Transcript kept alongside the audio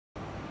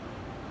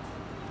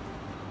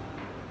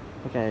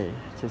Okay,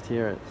 just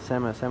here at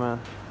Sama Sama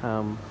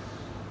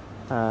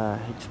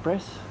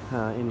Express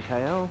in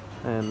KL,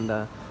 and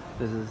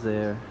this is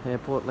their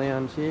airport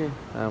lounge here.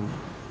 You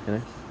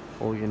know,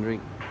 all you can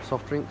drink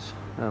soft drinks,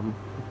 as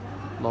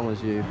long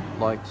as you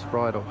like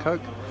Sprite or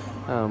Coke.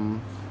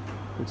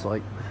 Looks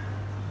like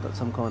got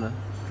some kind of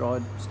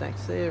dried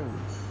snacks there, and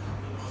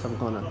some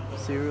kind of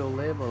cereal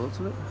there by the looks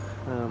of it.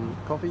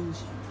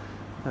 Coffees.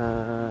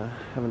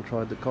 Haven't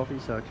tried the coffee,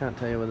 so I can't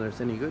tell you whether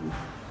it's any good.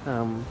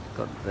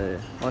 Got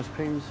the ice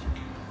creams,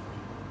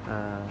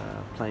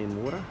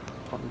 plain water,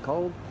 hot and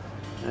cold,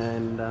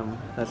 and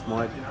that's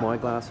my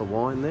glass of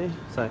wine there.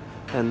 So,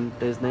 and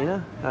there's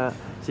Nina.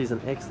 She's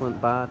an excellent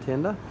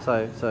bartender.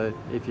 So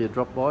if you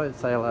drop by,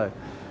 say hello.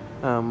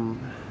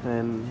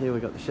 And here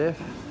we got the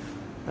chef,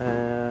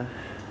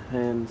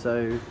 and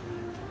so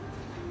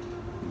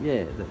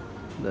yeah,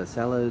 the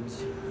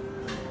salads.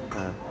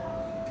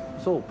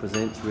 This all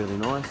presents really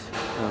nice,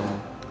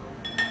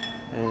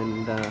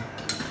 and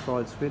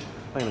fried squid.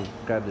 I'm going to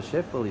grab the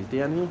chef while he's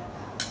down here.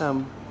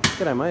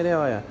 G'day mate, how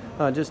are you?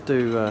 I just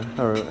do a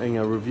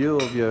review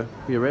of your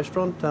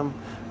restaurant,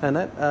 and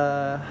that.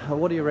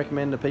 What do you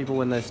recommend to people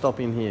when they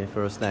stop in here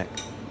for a snack?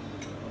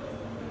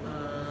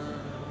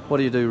 What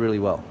do you do really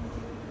well?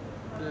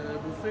 The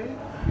buffet.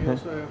 We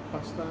also have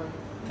pasta.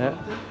 Yeah,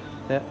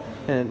 yeah.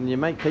 And you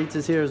make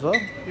pizzas here as well?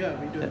 Yeah,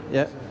 we do.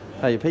 Yeah.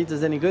 Are your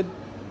pizzas any good?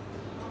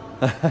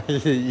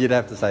 You'd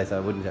have to say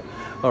so, wouldn't you?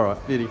 All right,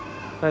 beauty.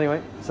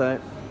 Anyway, so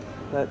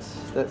that's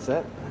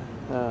that.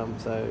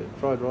 So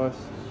fried rice.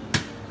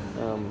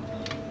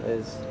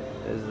 There's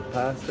a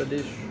pasta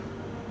dish.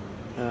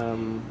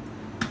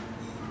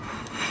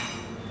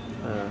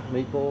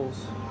 Meatballs,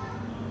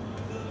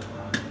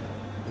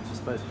 which is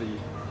supposed to be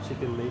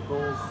chicken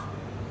meatballs,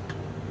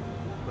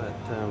 but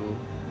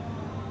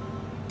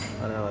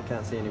I don't know. I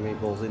can't see any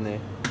meatballs in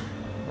there.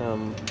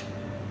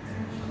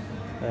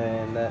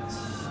 And that's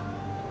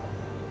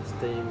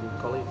steamed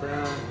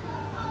cauliflower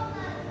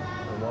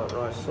and white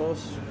rice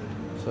sauce.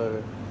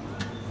 So,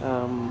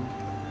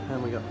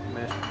 and we got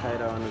mashed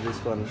potato under this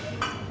one.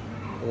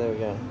 So there we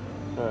go.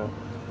 Alright.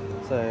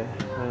 So,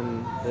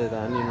 and there's the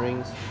onion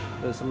rings.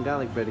 There was some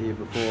garlic bread here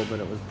before, but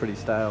it was pretty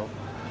stale.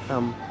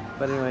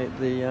 But anyway,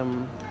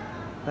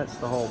 that's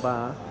the whole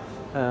bar.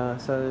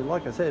 So,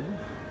 like I said,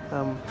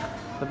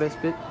 the best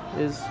bit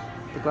is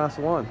the glass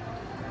of wine.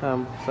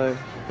 So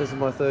this is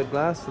my third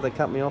glass, so they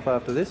cut me off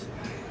after this.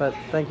 But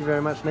thank you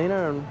very much,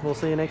 Nina, and we'll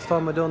see you next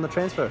time we're doing the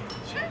transfer.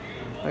 Sure.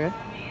 Okay,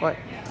 right.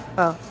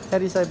 How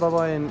do you say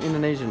bye-bye in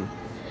Indonesian?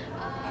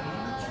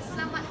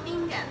 Selamat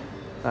tinggal.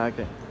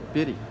 Okay,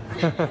 beauty.